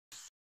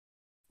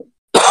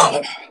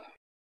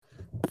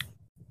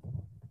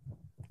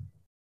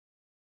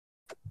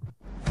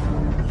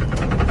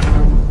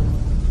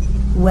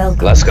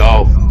Welcome. Let's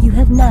go. You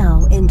have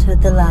now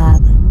entered the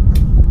lab. 5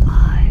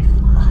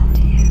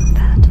 RDA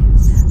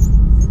battles.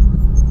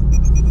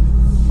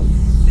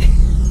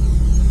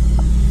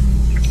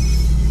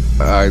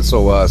 Alright,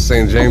 so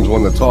St. James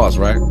won the toss,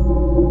 right?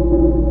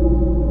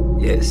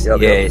 Yes,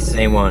 Yep.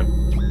 same one.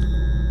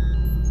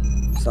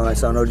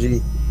 Sound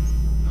OG.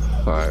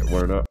 Alright,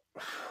 word up.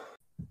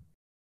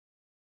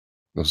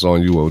 That's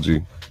on you,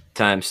 OG.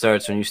 Time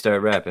starts when you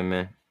start rapping,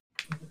 man.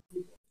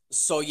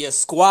 So your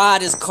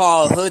squad is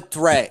called Hood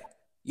Threat.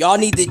 Y'all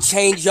need to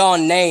change y'all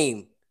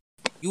name.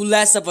 You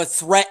less of a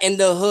threat in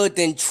the hood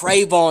than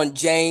Trayvon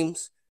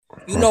James.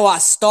 You know I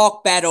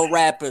stalk battle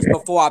rappers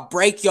before I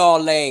break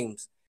y'all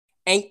lames.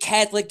 Ain't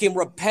Catholic in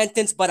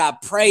repentance, but I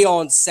pray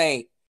on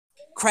Saint.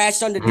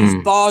 Crash under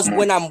these bars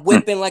when I'm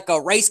whipping like a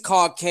race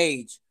car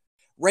cage.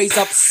 Raise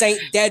up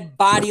Saint dead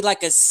body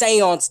like a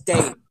seance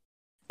date.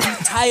 You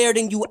tired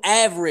and you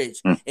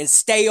average and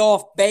stay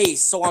off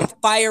base, so I'm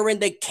firing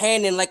the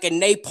cannon like a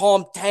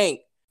napalm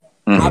tank.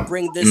 I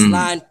bring this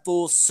line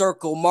full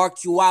circle,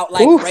 mark you out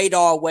like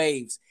radar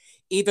waves.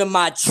 Even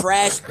my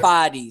trash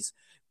bodies,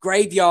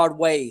 graveyard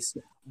waste,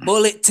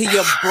 bullet to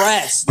your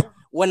breast.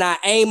 When I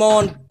aim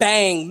on,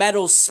 bang,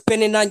 metal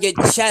spinning on your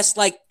chest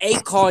like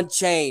acorn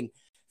chain.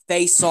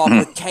 Face off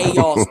with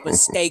chaos, but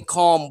stay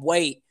calm,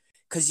 wait,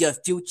 cause your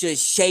future is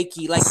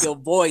shaky like your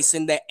voice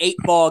in the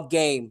 8-ball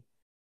game.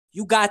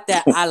 You got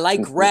that I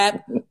like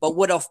rap, but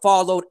with a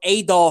followed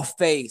Adolf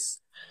face.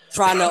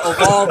 Trying to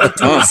evolve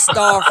into a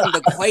star from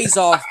the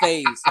Quasar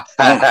phase.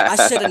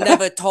 I should have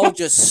never told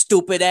your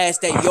stupid ass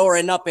that you're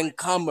an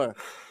up-and-comer.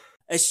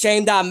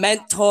 Ashamed I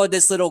mentored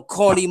this little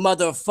corny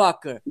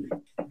motherfucker.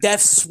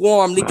 Death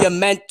swarm, leave your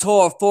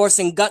mentor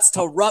forcing guts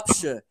to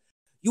rupture.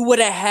 You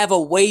wouldn't have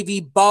a wavy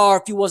bar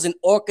if you was an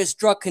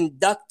orchestra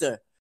conductor.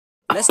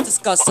 Let's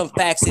discuss some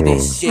facts of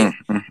this shit.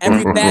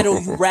 Every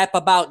battle you rap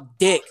about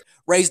dick.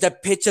 Raise the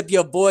pitch of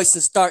your voice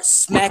and start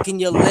smacking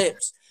your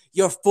lips.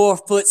 You're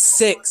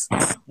 4'6",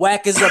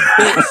 whack as a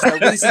bitch.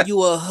 The reason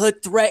you a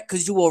hood threat,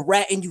 cause you a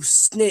rat and you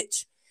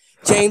snitch.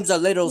 James a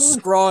little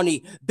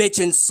scrawny,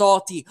 bitch and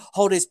salty.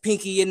 Hold his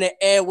pinky in the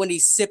air when he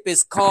sip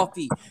his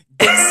coffee.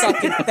 Dick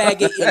sucking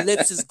faggot, your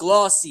lips is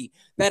glossy.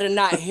 Better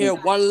not hear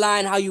one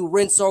line how you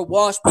rinse or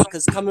wash me,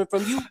 cause coming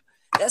from you,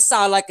 that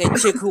sound like a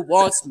chick who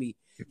wants me.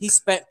 He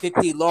spent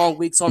 50 long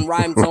weeks on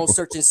Rhyme Zone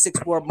searching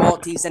 6-word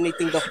Maltese,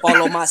 anything to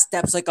follow my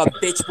steps like a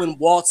bitch when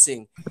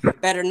waltzing.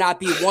 Better not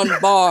be one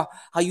bar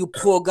how you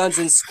pull guns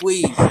and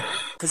squeeze,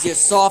 cause your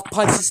soft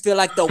punches feel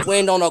like the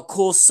wind on a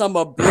cool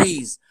summer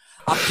breeze.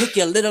 I'll pick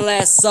your little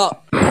ass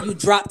up, you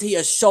drop to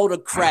your shoulder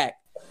crack.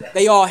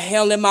 They all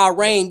hailing my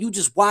rain, you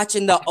just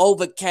watching the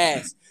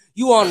overcast.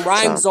 You on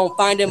Rhyme Zone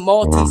finding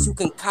Maltese who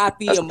can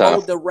copy and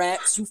mold the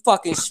raps. You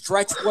fucking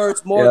stretch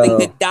words more than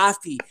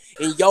Gaddafi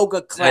in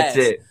yoga class.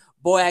 That's it.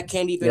 Boy, I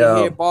can't even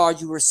hear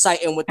bars you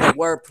reciting with the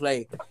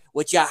wordplay.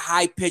 With your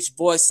high-pitched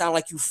voice, sound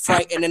like you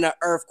frightened in an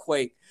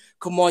earthquake.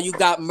 Come on, you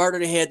got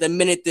murdered here the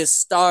minute this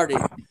started.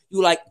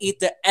 You like eat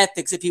the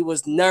ethics if he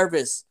was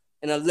nervous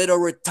and a little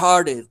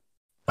retarded.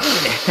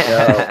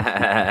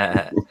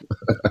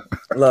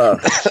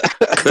 Look,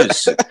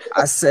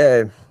 I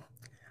said,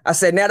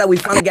 now that we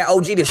finally got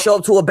OG to show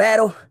up to a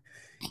battle,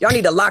 y'all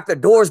need to lock the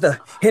doors to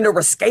hinder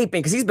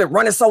escaping because he's been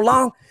running so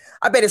long.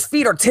 I bet his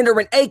feet are tender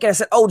and aching. I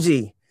said,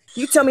 OG, can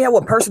you tell me how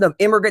a person of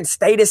immigrant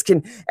status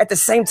can at the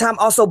same time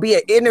also be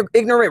an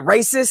ignorant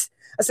racist?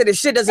 I said, this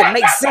shit doesn't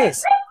make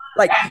sense.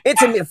 Like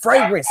intimate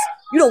fragrance.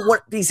 You don't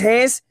want these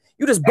hands.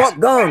 You just bump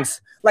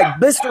gums like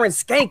blistering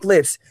skank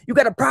lips. You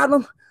got a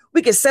problem?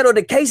 We can settle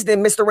the case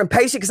then, Mr.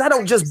 Impatient, because I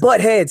don't just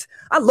butt heads.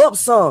 I lump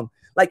sum,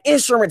 like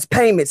insurance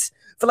payments.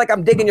 Feel like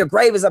I'm digging your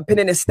grave as I'm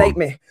pinning this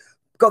statement.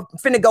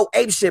 Finna go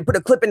ape shit, put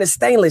a clip in the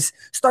stainless.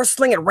 Start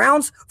slinging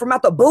rounds from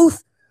out the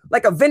booth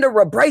like a vendor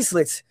of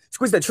bracelets.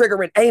 Squeeze the trigger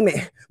and aim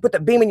it. Put the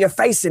beam in your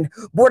face and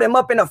board him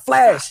up in a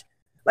flash.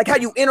 Like how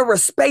you enter a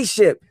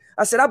spaceship.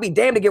 I said, I'll be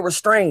damned to get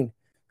restrained.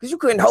 Because you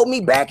couldn't hold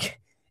me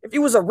back. If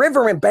you was a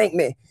river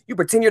embankment, you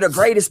pretend you're the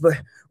greatest, but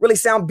really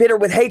sound bitter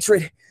with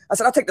hatred. I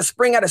said, I'll take the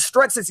spring out of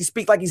Strut since he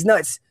speak like he's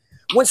nuts.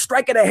 One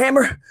strike of the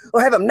hammer will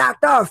have him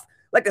knocked off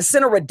like the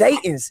center of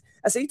Dayton's.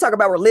 I said, you talk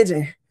about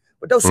religion,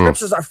 but those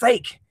scriptures are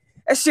fake.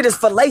 That shit is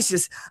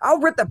fallacious. I'll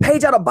rip the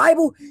page out of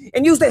Bible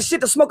and use that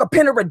shit to smoke a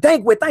pen or a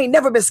dank with. I ain't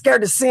never been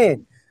scared to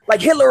sin. Like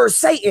Hitler or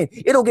Satan,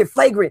 it'll get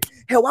flagrant.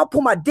 Hell, I'll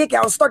pull my dick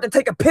out and start to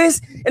take a piss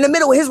in the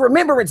middle of his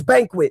remembrance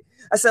banquet.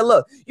 I said,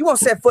 look, you won't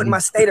set foot in my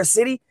state or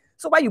city,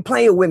 so why you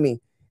playing with me?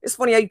 It's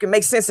funny how you can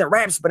make sense in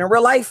raps, but in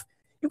real life,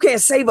 you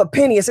can't save a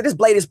penny. I said, this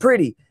blade is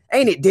pretty.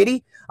 Ain't it,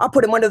 Diddy? I'll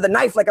put him under the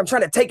knife like I'm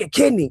trying to take a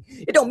kidney.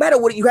 It don't matter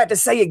what you had to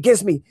say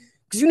against me,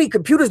 because you need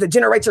computers to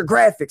generate your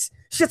graphics.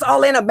 Shit's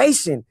all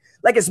animation,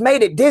 like it's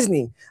made at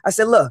Disney. I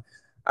said, look,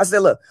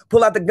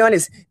 pull out the gun,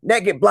 his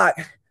neck get blocked,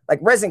 like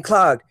resin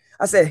clogged.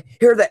 I said,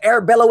 hear the air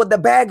bellow with the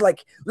bag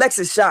like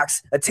Lexus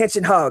shocks,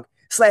 attention hog,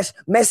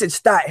 / message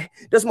thought.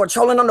 There's more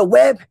trolling on the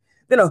web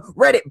than a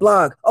Reddit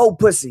blog. Old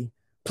pussy,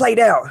 played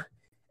out.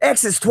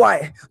 Ex's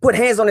twat. Put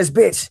hands on his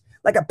bitch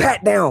like a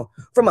pat down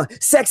from a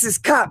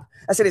sexist cop.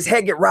 I said his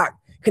head get rocked.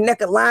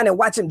 Connect a line and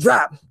watch him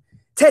drop.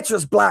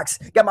 Tetris blocks.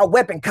 Got my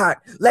weapon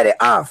cocked. Let it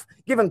off.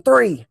 Give him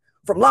 3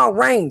 from long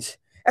range.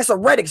 That's a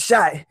Reddick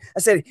shot. I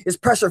said his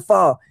pressure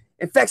fall.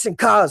 Infection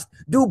caused.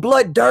 Do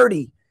blood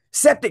dirty.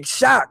 Septic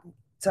shock.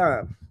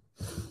 Time.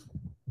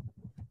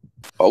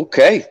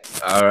 Okay.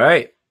 All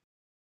right.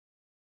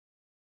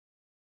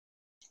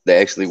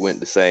 They actually went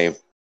the same.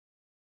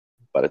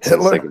 About a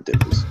 10-second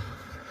difference.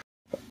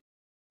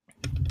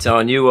 It's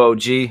on you,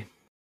 OG.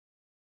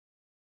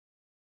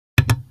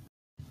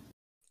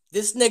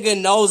 This nigga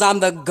knows I'm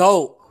the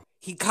GOAT.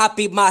 He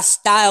copied my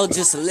style,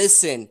 just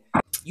listen.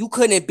 You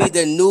couldn't be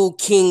the new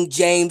King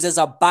James as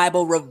a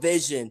Bible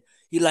revision.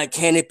 You like,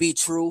 can it be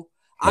true?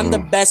 I'm the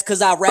best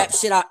cause I rap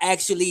shit I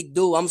actually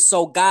do. I'm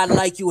so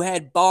godlike you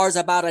had bars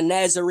about a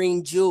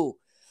Nazarene Jew.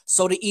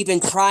 So to even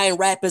try and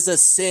rap is a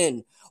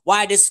sin.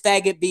 Why this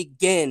faggot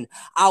begin?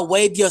 I'll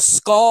wave your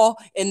skull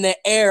in the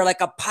air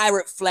like a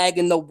pirate flag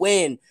in the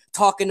wind.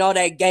 Talking all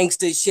that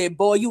gangster shit.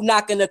 Boy, you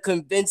not gonna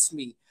convince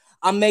me.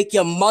 I'll make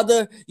your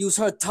mother use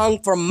her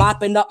tongue for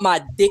mopping up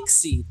my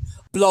Dixie.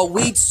 Blow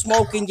weed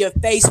smoke in your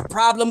face.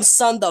 Problem,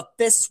 son, the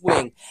fist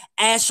swing.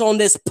 Ash on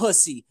this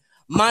pussy.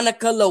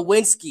 Monica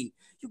Lewinsky.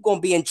 You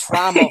gonna be in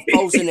trauma,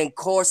 frozen in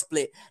core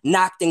split,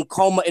 knocked in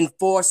coma and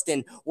forced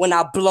in when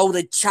I blow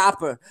the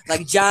chopper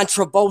like John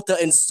Travolta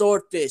in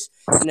Swordfish.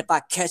 And if I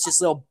catch this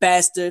little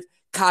bastard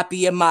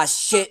copying my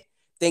shit,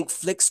 think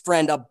Flick's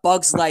friend, A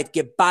Bug's Life,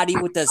 get body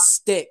with a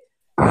stick.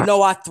 You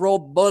know I throw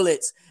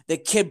bullets. The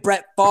kid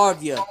Brett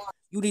Favre.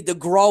 You need to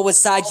grow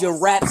inside your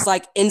raps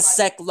like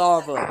insect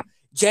larva.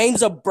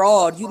 James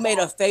abroad, you made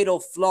a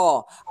fatal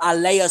flaw. I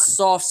lay a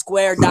soft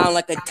square down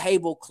like a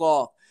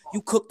tablecloth.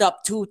 You cooked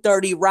up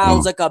 230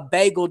 rounds like a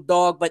bagel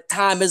dog, but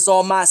time is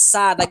on my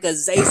side like a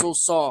Zazel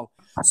song.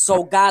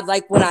 So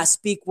godlike when I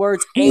speak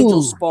words,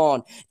 angel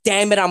spawn.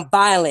 Damn it, I'm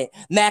violent.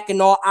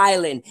 Mackinac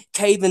Island,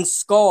 cave and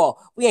skull.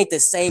 We ain't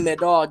the same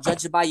at all.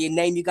 Judging by your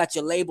name, you got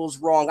your labels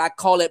wrong. I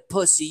call it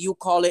pussy, you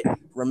call it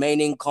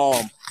remaining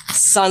calm.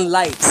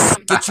 Sunlight,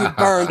 get you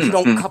burned. You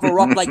don't cover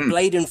up like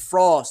Blade and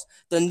Frost.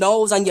 The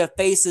nose on your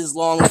face is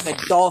long like a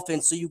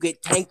dolphin, so you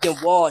get tanked and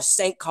washed.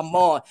 Saint, come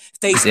on.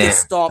 Face gets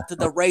stomped to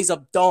the rays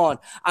of dawn.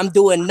 I'm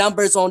doing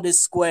numbers on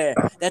this square.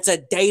 That's a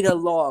data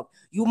log.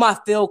 You my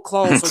Phil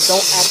clone, so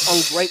don't act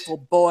ungrateful,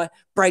 boy.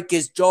 Break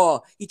his jaw.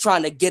 He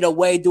trying to get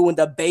away doing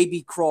the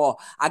baby crawl.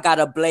 I got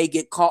a blade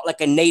get caught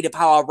like a native,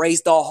 how I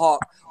raised a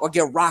hawk. Or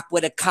get rocked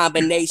with a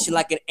combination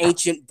like an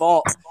ancient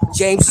vault.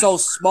 James so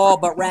small,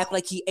 but rap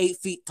like he 8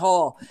 feet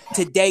tall.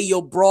 Today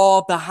you'll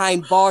brawl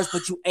behind bars,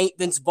 but you ain't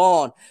Vince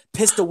Vaughn.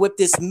 Pistol whip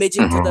this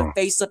midget to the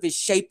face of his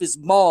shape is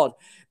mauled.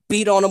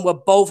 Beat on him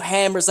with both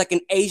hammers like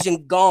an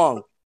Asian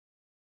gong.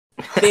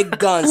 Big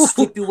gun,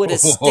 slip you with a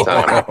stick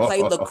like I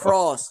play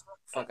lacrosse.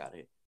 Fuck out of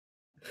here.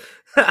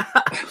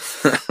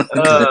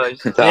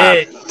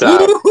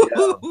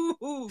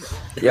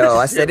 Yo,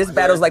 I said this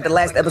battle's like the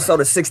last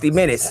episode of 60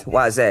 Minutes.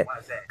 Why is that?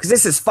 Because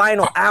this is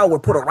final hour.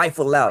 Put a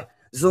rifle out.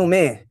 Zoom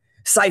in.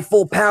 Sight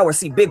full power.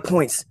 See big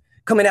points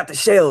coming out the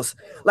shells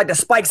like the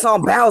spikes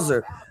on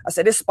Bowser. I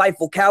said this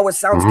spiteful coward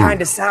sounds kind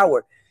of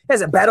sour. He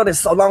hasn't battled in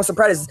so long.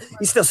 Surprised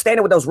he's still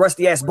standing with those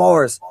rusty ass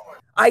bars.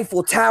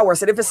 Eiffel Tower. I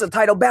said if it's a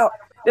title bout,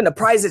 then the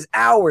prize is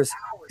ours.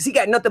 Cause he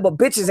got nothing but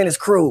bitches in his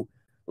crew.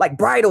 Like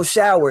bridal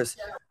showers.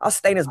 I'll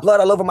stain his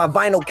blood all over my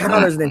vinyl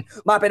counters, then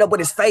mop it up with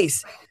his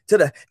face to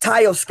the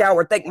tile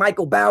scour. Thank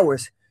Michael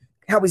Bowers.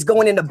 How he's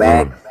going in the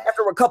bag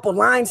after a couple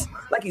lines,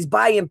 like he's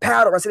buying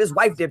powder. I said his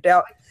wife dipped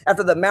out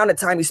after the amount of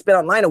time he spent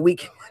online a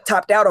week,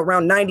 topped out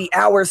around 90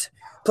 hours.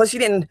 Plus, she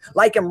didn't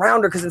like him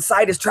rounder because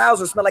inside his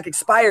trousers smelled like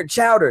expired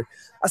chowder.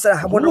 I said,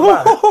 I wonder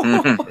why.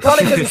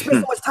 Probably because he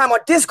spent so much time on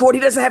Discord,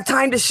 he doesn't have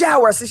time to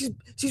shower. I said,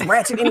 she's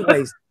ratchet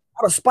anyways.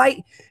 Out of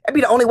spite, that'd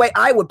be the only way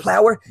I would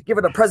plow her. Give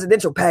her the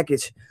presidential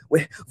package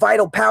with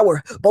vital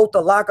power. Bolt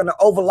the lock on the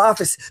Oval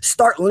Office.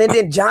 Start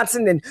Lyndon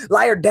Johnson and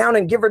lie her down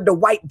and give her the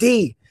white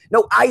D.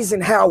 No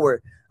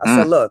Eisenhower. I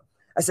said, look,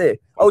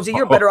 OG,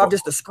 you're better off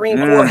just to scream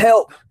for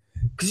help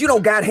because you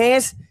don't got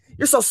hands.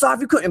 You're so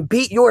soft you couldn't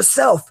beat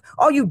yourself.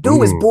 All you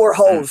do is bore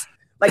holes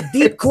like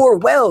deep core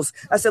wells.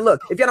 I said, look,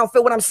 if y'all don't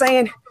feel what I'm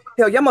saying,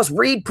 hell, y'all must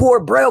read poor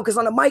Braille because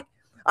on the mic,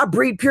 I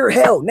breed pure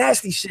hell,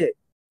 nasty shit.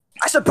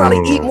 I should probably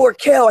eat more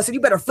kale. I said,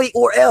 you better flee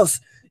or else.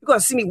 You're going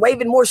to see me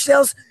waving more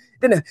shells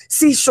than a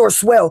seashore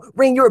swell.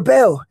 Ring your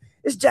bell.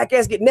 This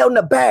jackass get nailed in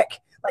the back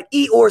like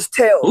Eeyore's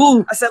tail.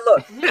 Ooh. I said,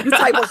 look, you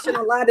type on shit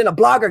online than a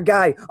blogger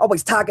guy.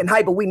 Always talking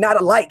hype, but we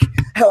not alike.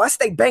 Hell, I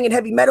stay banging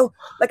heavy metal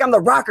like I'm the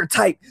rocker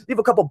type. Leave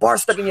a couple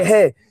bars stuck in your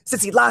head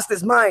since he lost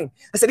his mind.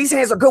 I said, these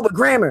hands are good with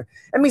grammar.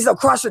 That means they'll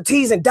cross your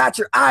T's and dot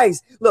your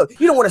I's. Look,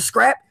 you don't want to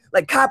scrap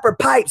like copper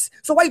pipes.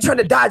 So why you trying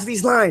to dodge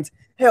these lines?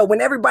 Hell,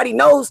 when everybody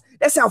knows,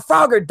 that's how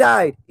Frogger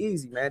died.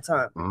 Easy, man.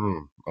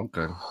 Time.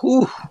 Okay.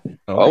 Okay.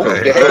 All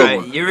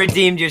right, you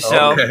redeemed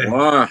yourself.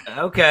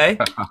 Okay.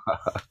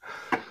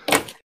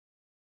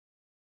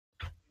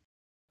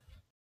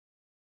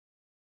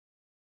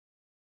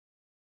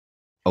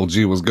 OG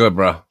was good,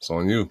 bro. It's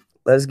on you.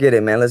 Let's get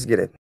it, man. Let's get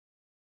it.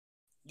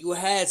 You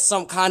had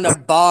some kind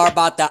of bar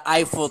about the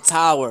Eiffel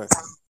Tower.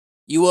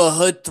 You a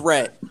hood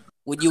threat.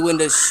 When you in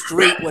the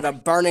street with a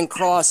burning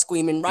cross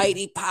screaming,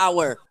 righty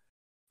power.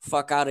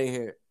 Fuck out of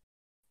here.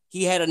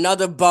 He had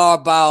another bar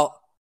about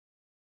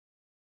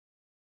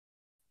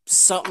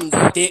something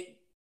dick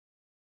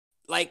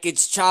like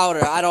it's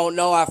chowder. I don't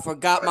know. I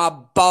forgot my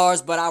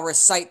bars, but I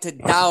recite to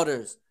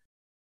doubters.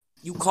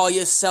 You call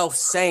yourself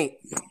saint.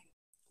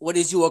 What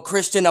is you, a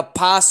Christian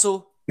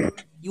apostle?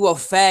 You a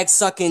fag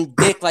sucking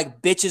dick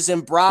like bitches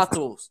in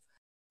brothels.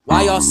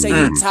 Why y'all say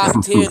you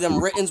top tier?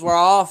 Them writtens were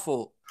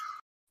awful.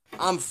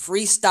 I'm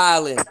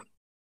freestyling.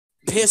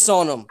 Piss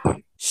on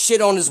him.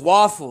 Shit on his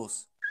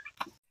waffles.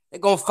 They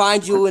gonna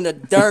find you in the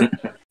dirt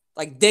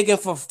like digging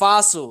for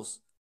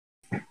fossils.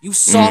 You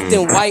soft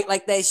and white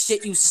like that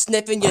shit you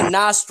sniff in your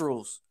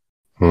nostrils.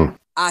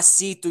 I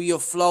see through your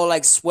flow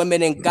like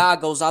swimming in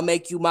goggles. I'll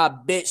make you my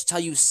bitch till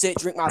you sit,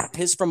 drink my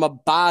piss from a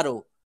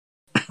bottle.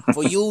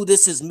 For you,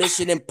 this is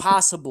mission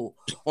impossible.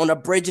 On the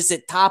bridges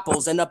it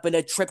topples, and up in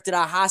a trip to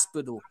the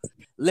hospital.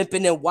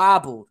 Limping and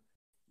wobbled.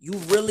 You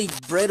really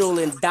brittle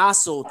and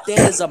docile, thin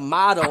as a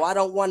model. I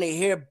don't want to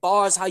hear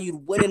bars how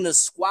you'd win in a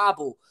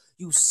squabble.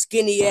 You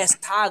skinny ass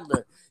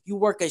toddler. You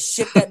work a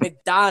shift at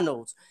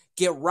McDonald's.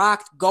 Get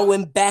rocked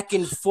going back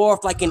and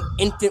forth like an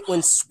infant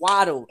when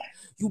swaddled.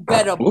 You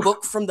better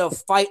book from the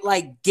fight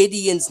like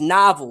Gideon's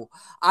novel.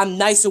 I'm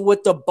nicer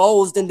with the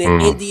bows than the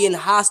Indian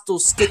hostile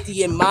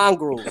Scythian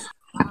mongrels.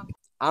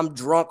 I'm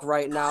drunk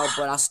right now,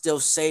 but I still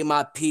say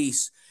my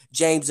piece.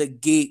 James a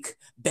geek,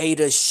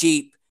 beta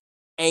sheep,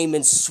 aim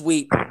and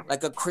sweep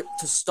like a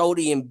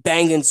custodian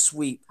banging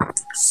sweep.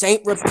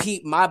 Saint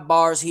repeat my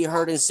bars he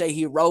heard and say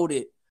he wrote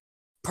it.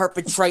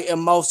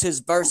 Perpetrating most his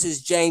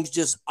verses, James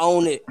just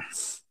own it.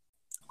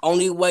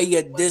 Only way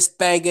you're this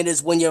banging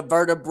is when your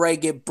vertebrae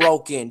get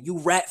broken. You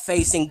rat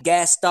facing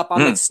gassed up,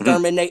 I'm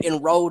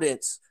exterminating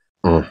rodents.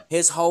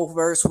 His whole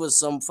verse was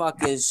some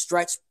fucking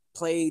stretch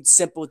played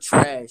simple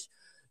trash.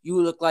 You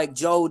look like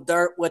Joe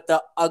Dirt with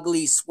the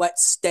ugly sweat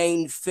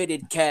stained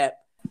fitted cap.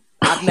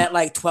 I've met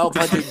like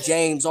 1,200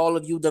 James. All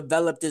of you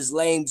developed as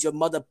lames. Your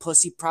mother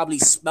pussy probably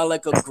smell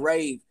like a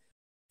grave.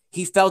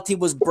 He felt he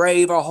was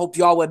brave. I hope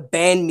y'all would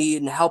ban me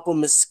and help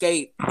him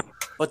escape.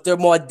 But they're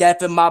more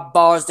deaf in my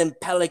bars than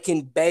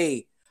Pelican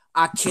Bay.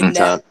 I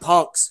kidnap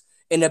punks.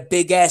 In a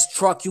big ass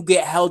truck, you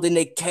get held in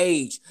a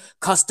cage.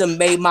 Custom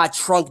made my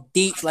trunk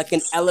deep like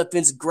an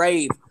elephant's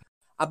grave.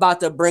 I'm about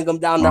to bring them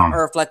down to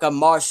earth like a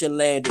Martian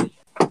landed.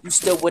 You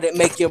still wouldn't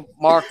make your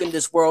mark in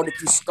this world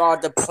if you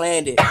scarred the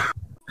planet.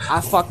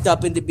 I fucked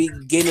up in the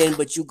beginning,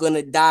 but you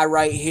gonna die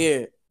right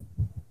here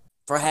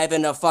for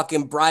having a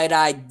fucking bright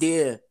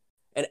idea.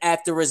 And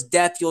after his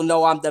death, you'll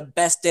know I'm the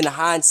best in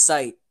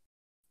hindsight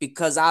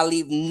because I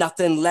leave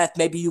nothing left.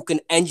 Maybe you can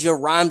end your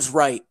rhymes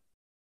right.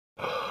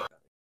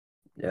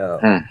 Yo.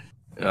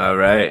 All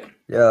right.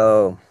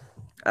 Yo.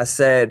 I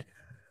said,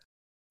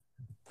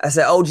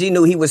 OG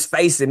knew he was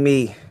facing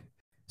me,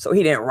 so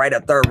he didn't write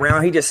a third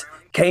round. He just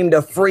came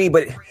to free,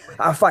 but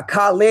if I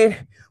call in,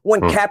 one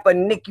cap or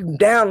nick you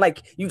down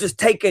like you just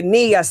take a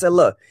knee. I said,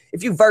 look,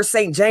 if you verse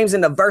St. James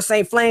and the verse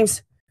ain't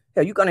flames,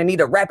 hell, you're gonna need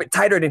to wrap it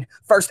tighter than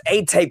first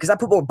aid tape because I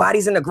put more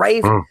bodies in the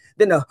grave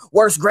than the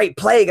worst great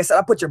plague. I said,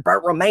 I put your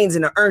burnt remains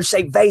in an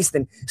urn-shaped vase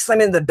and slam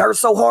in the dirt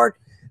so hard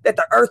that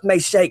the earth may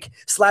shake,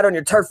 slide on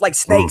your turf like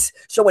snakes,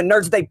 showing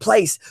nerds they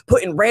place,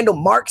 putting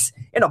random marks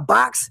in a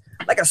box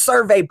like a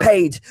survey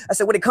page. I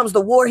said, when it comes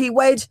to war he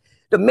waged,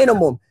 the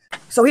minimum.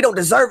 So he don't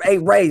deserve a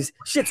raise.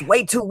 Shit's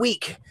way too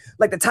weak.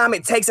 Like the time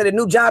it takes at a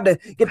new job to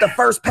get the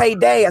first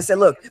payday. I said,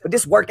 look, but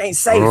this work ain't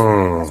safe.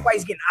 That's why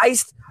he's getting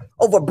iced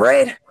over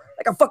bread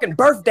like a fucking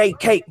birthday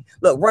cake.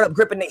 Look, run up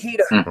gripping the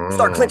heater,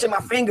 start clenching my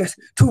fingers,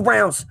 2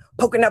 rounds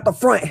poking out the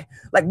front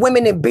like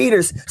women in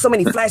beaters. So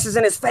many flashes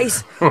in his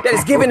face that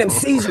is giving him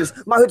seizures.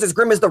 My hood's as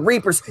grim as the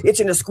Reapers,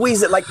 itching to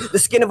squeeze it like the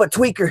skin of a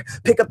tweaker.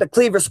 Pick up the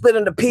cleaver, split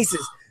into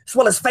pieces,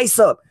 swell his face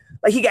up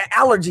like he got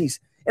allergies.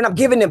 And I'm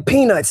giving him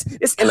peanuts.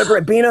 This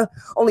immigrant Bina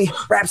only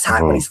raps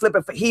hot when he's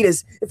flipping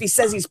fajitas. If he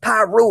says he's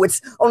Pyru, it's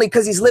only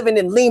because he's living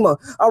in Lima.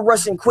 I'll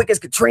rush in quick as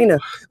Katrina.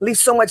 Levy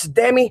so much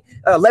damage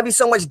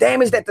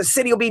that the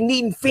city will be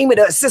needing FEMA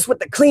to assist with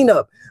the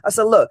cleanup. I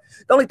said, look,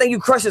 the only thing you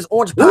crush is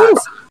orange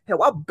pops.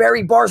 Hell, I'll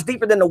bury bars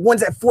deeper than the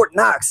ones at Fort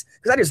Knox.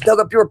 Because I just dug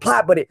up your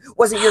plot, but it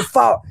wasn't your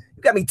fault.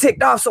 You got me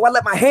ticked off, so I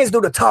let my hands do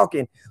the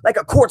talking. Like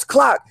a quartz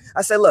clock.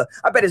 I said, look,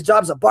 I bet his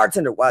job's a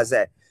bartender. Why is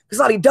that? Because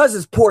all he does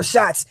is pour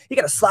shots. He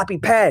got a sloppy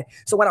pad.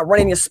 So when I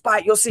run in your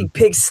spot, you'll see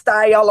pigs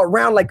sty all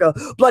around like a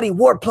bloody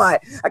war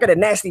plot. I got a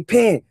nasty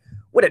pen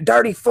with a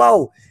dirty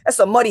flow. That's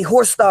a muddy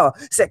horse style.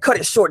 Said, cut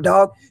it short,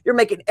 dog. You're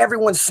making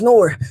everyone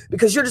snore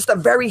because you're just a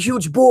very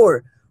huge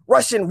bore.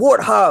 Russian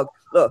warthog.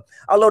 Look,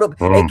 I'll load up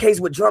AKs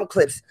with drum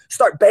clips.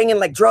 Start banging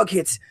like drug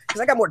hits.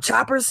 Because I got more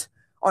choppers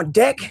on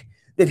deck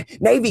than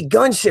Navy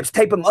gunships.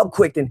 Tape him up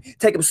quick and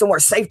take him somewhere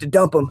safe to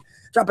dump him.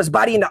 Drop his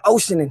body in the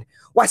ocean and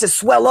watch it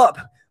swell up.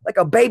 Like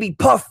a baby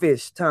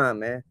puffish time,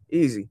 man.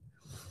 Easy.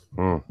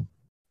 That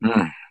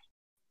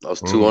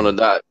was 2 on the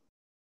dot.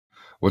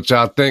 What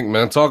y'all think,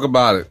 man? Talk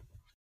about it.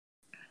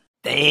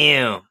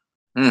 Damn.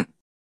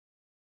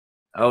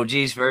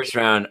 OG's first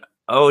round.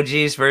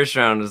 OG's first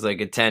round was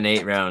like a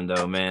 10-8 round,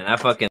 though, man. I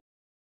fucking